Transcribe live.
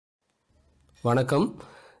வணக்கம்.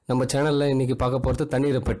 நம்ம சேனலில் இன்றைக்கி பார்க்க போகிறது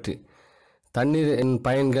தண்ணீரை பற்றி. தண்ணீரின்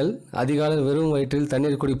பயன்கள், அதிகாலையில் வெறும் வயிற்றில்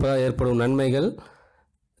தண்ணீர் குடிப்பதால் ஏற்படும் நன்மைகள்,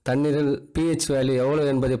 தண்ணீரில் pH வேல்யூ எவ்வளோ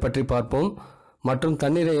என்பதை பற்றி பார்ப்போம். மற்றும்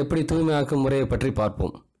தண்ணீரை எப்படி தூய்மையாக்கும் முறையை பற்றி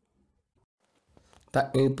பார்ப்போம்.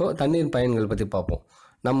 இப்போது தண்ணீர் பயன்கள் பற்றி பார்ப்போம்.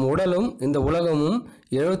 நம் உடலும் இந்த உலகமும்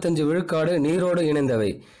 75 விழுக்காடு நீரோடு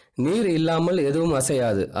இணைந்தவை. நீர் இல்லாமல் எதுவும்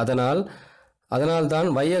அசையாது. அதனால்தான்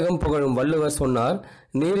வையகம் புகழும் வள்ளுவர் சொன்னார்,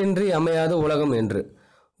 நீரின்றி அமையாது உலகம் என்று.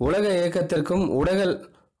 உலக இயக்கத்திற்கும்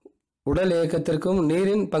உடல் இயக்கத்திற்கும்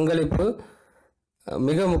நீரின் பங்களிப்பு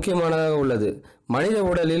மிக முக்கியமானதாக உள்ளது. மனித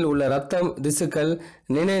உடலில் உள்ள இரத்தம், திசுக்கள்,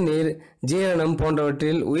 நிணநீர், ஜீரணம்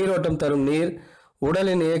போன்றவற்றில் உயிரோட்டம் தரும் நீர்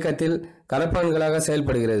உடலின் இயக்கத்தில் கலப்பான்களாக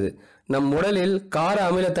செயல்படுகிறது. நம் உடலில் கார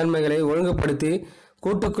அமிலத்தன்மைகளை ஒழுங்குபடுத்தி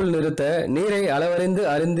கூட்டுக்குள் நிறுத்த நீரை அளவறிந்து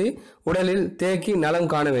அருந்தி உடலில் தேக்கி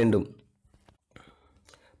நலம் காண வேண்டும்.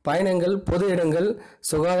 பயணங்கள், பொது இடங்கள்,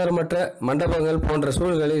 சுகாதாரமற்ற மண்டபங்கள் போன்ற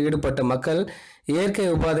சூழல்களில் ஈடுபட்ட மக்கள் இயற்கை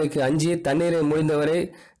உபாதைக்கு அஞ்சி தண்ணீரை முடிந்தவரை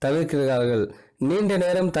தவிர்க்கிறார்கள். நீண்ட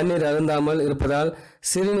நேரம் தண்ணீர் அருந்தாமல் இருப்பதால்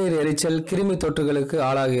சிறுநீர் எரிச்சல், கிருமி தொற்றுகளுக்கு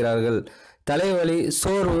ஆளாகிறார்கள். தலைவலி,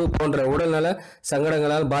 சோர்வு போன்ற உடல்நல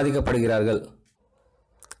சங்கடங்களால் பாதிக்கப்படுகிறார்கள்.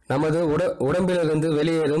 நமது உடம்பிலிருந்து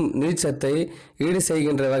வெளியேறும் நீர்ச்சத்தை ஈடு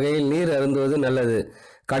செய்கின்ற வகையில் நீர் அருந்துவது நல்லது.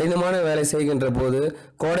 கடினமான வேலை செய்கின்ற போது,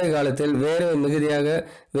 கோடை காலத்தில் வேர்வை மிகுதியாக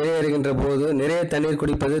வெளியேறுகின்ற போது நிறைய தண்ணீர்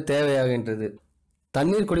குடிப்பது தேவையாகின்றது.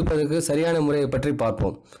 தண்ணீர் குடிப்பதற்கு சரியான முறையை பற்றி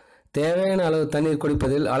பார்ப்போம். தேவையான அளவு தண்ணீர்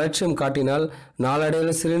குடிப்பதில் அலட்சியம் காட்டினால்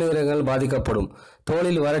நாளடைவில் சிறுநீரகங்கள் பாதிக்கப்படும்.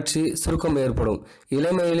 தோலில் வறட்சி, சுருக்கம் ஏற்படும்.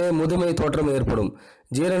 இளமையிலே முதுமை தோற்றம் ஏற்படும்.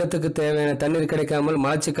 ஜீரணத்துக்கு தேவையான தண்ணீர் கிடைக்காமல்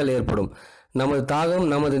மலச்சிக்கல் ஏற்படும். நமது தாகம்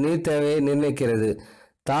நமது நீர் தேவையை நிர்ணயிக்கிறது.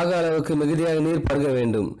 தாக அளவுக்கு மிகுதியாக நீர் பருக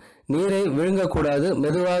வேண்டும். நீரை விழுங்கக்கூடாது.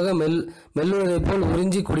 மெதுவாக மெல்லுவதைப் போல்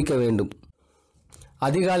உறிஞ்சி குடிக்க வேண்டும்.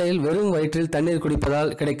 அதிகாலையில் வெறும் வயிற்றில் தண்ணீர்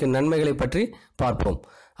குடிப்பதால் கிடைக்கும் நன்மைகளை பற்றி பார்ப்போம்.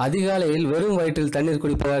 அதிகாலையில் வெறும் வயிற்றில் தண்ணீர்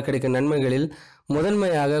குடிப்பதால் கிடைக்கும் நன்மைகளில்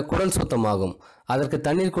முதன்மையாக குடல் சுத்தமாகும். அதற்கு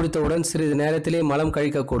தண்ணீர் குடித்தவுடன் சிறிது நேரத்திலே மலம்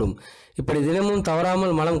கழிக்கக்கூடும். இப்படி தினமும்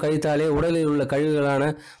தவறாமல் மலம் கழித்தாலே உடலில் உள்ள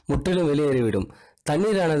கழிவுகளான முற்றிலும் வெளியேறிவிடும்.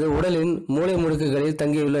 தண்ணீரானது உடலின் மூளை முடுக்குகளில்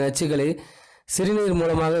தங்கியுள்ள நச்சுக்களை சிறுநீர்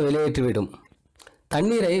மூலமாக வெளியேற்றிவிடும்.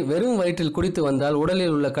 தண்ணீரை வெறும் வயிற்றில் குடித்து வந்தால்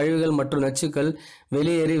உடலில் உள்ள கழிவுகள் மற்றும் நச்சுக்கள்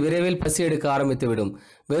வெளியேறி விரைவில் பசி எடுக்க ஆரம்பித்துவிடும்.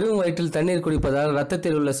 வெறும் வயிற்றில் தண்ணீர் குடிப்பதால்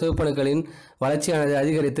இரத்தத்தில் உள்ள சிவப்பணுக்களின் வளர்ச்சியானது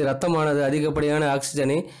அதிகரித்து இரத்தமானது அதிகப்படியான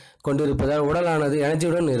ஆக்சிஜனை கொண்டிருப்பதால் உடலானது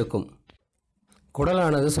எனர்ஜியுடன் இருக்கும்.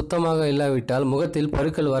 குடலானது சுத்தமாக இல்லாவிட்டால் முகத்தில்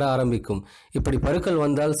பருக்கள் வர ஆரம்பிக்கும். இப்படி பருக்கள்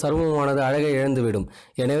வந்தால் சருமமானது அழகை இழந்துவிடும்.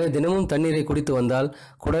 எனவே தினமும் தண்ணீரை குடித்து வந்தால்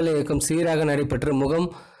குடல் இயக்கம் சீராக நடைபெற்று முகம்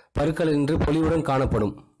பருக்களின்றி பொலிவுடன்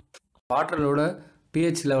காணப்படும். வாட்டரோட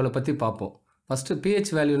pH லெவலை பற்றி பார்ப்போம். ஃபஸ்ட்டு pH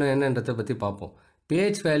வேல்யூனா என்னன்றதை பற்றி பார்ப்போம்.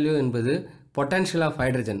 pH வேல்யூ என்பது பொட்டன்ஷியல் ஆஃப்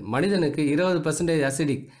ஹைட்ரஜன். மனிதனுக்கு 20%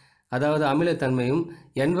 அசிடிக் அதாவது அமிலத்தன்மையும்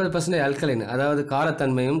 80% அல்கலைன் அதாவது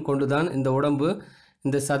காரத்தன்மையும் கொண்டுதான் இந்த உடம்பு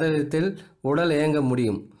இந்த சதவீதத்தில் உடல் இயங்க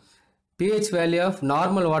முடியும். pH value of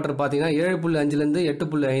normal water பார்த்தீங்கன்னா 7.5லேருந்து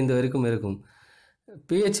 8.5 வரைக்கும் இருக்கும்.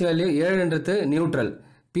 pH value 7ன்றது neutral.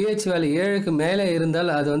 pH value 7க்கு மேலே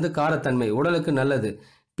இருந்தால் அது காரத்தன்மை, உடலுக்கு நல்லது.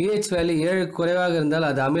 pH வேல்யூ 7க்கு குறைவாக இருந்தால்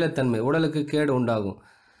அது அமிலத்தன்மை, உடலுக்கு கேடு உண்டாகும்.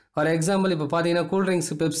 ஃபார் எக்ஸாம்பிள் இப்போ பார்த்தீங்கன்னா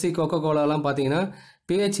கூல்ட்ரிங்க்ஸ், பெப்சி, கொக்கோ கோலாலாம் பார்த்தீங்கன்னா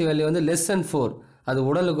pH வேல்யூ லெஸ் than 4, அது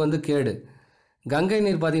உடலுக்கு கேடு. கங்கை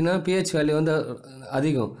நீர் பார்த்தீங்கன்னா pH வேல்யூ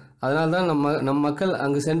அதிகம். அதனால தான் நம் மக்கள்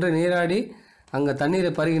அங்கு சென்று நீராடி அங்கே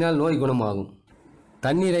தண்ணீரை பருகினால் நோய் குணமாகும்.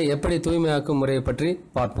 தண்ணீரை எப்படி தூய்மையாக்கும் முறையை பற்றி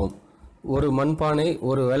பார்ப்போம். ஒரு மண்பானை,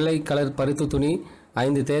 ஒரு வெள்ளை கலர் பருத்து துணி,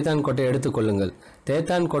 5 தேத்தான் கொட்டை எடுத்துக்கொள்ளுங்கள்.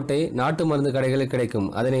 தேத்தான் கொட்டை நாட்டு மருந்து கடைகளில் கிடைக்கும்.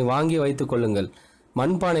 அதனை வாங்கி வைத்து கொள்ளுங்கள்.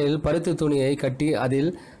 மண்பானையில் பருத்து துணியை கட்டி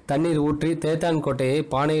அதில் தண்ணீர் ஊற்றி தேத்தான் கொட்டையை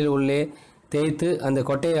பானையில் உள்ளே தேய்த்து அந்த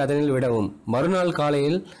கொட்டையை அதனில் விடவும். மறுநாள்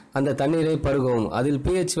காலையில் அந்த தண்ணீரை பருகவும். அதில்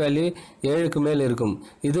pH வேல்யூ 7க்கு மேல் இருக்கும்.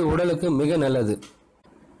 இது உடலுக்கு மிக நல்லது.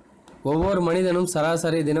 ஒவ்வொரு மனிதனும்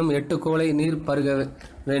சராசரி தினம் 8 குவளை நீர் பருக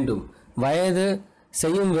வேண்டும். வயது,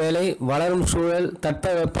 செய்யும் வேலை, வளரும் சூழல்,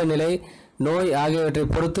 தட்பவெப்பநிலை, நோய் ஆகியவற்றை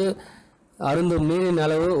பொறுத்து அருந்தும் நீரின்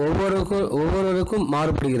அளவு ஒவ்வொருவருக்கும்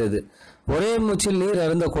மாறுபடுகிறது. ஒரே மூச்சில் நீர்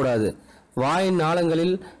அருந்தக்கூடாது. வாயின்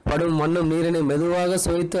நாளங்களில் படும் மண்ணும் நீரினை மெதுவாக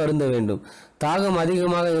சுவைத்து அருந்த வேண்டும். தாகம்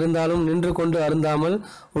அதிகமாக இருந்தாலும் நின்று கொண்டு அருந்தாமல்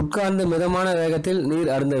உட்கார்ந்து மிதமான வேகத்தில் நீர்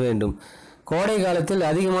அருந்த வேண்டும். கோடை காலத்தில்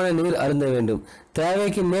அதிகமான நீர் அருந்த வேண்டும்.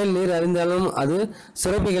 தேவைக்கு மேல் நீர் அருந்தாலும் அது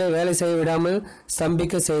சுரப்பிகளை வேலை செய்ய விடாமல்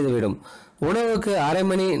ஸ்தம்பிக்க செய்துவிடும். உணவுக்கு அரை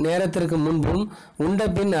மணி நேரத்திற்கு முன்பும் உண்ட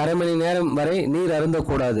பின் அரை மணி நேரம் வரை நீர்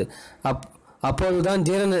அருந்தக்கூடாது. அப்போதுதான்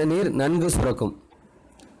ஜீரண நீர் நன்கு சுரக்கும்.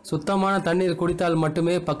 சுத்தமான தண்ணீர் குடித்தால்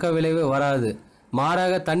மட்டுமே பக்க விளைவு வராது.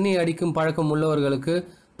 மாறாக தண்ணி அடிக்கும் பழக்கம் உள்ளவர்களுக்கு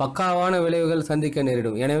பக்காவான விளைவுகள் சந்திக்க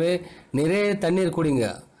நேரிடும். எனவே நிறைய தண்ணீர் குடிங்க.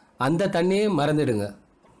 அந்த தண்ணியை மறந்துடுங்க.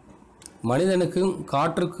 மனிதனுக்கும்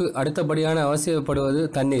காற்றுக்கு அடுத்தபடியான அவசியப்படுவது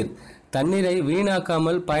தண்ணீர். தண்ணீரை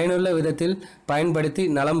வீணாக்காமல் பயனுள்ள விதத்தில் பயன்படுத்தி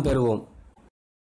நலம் பெறுவோம்.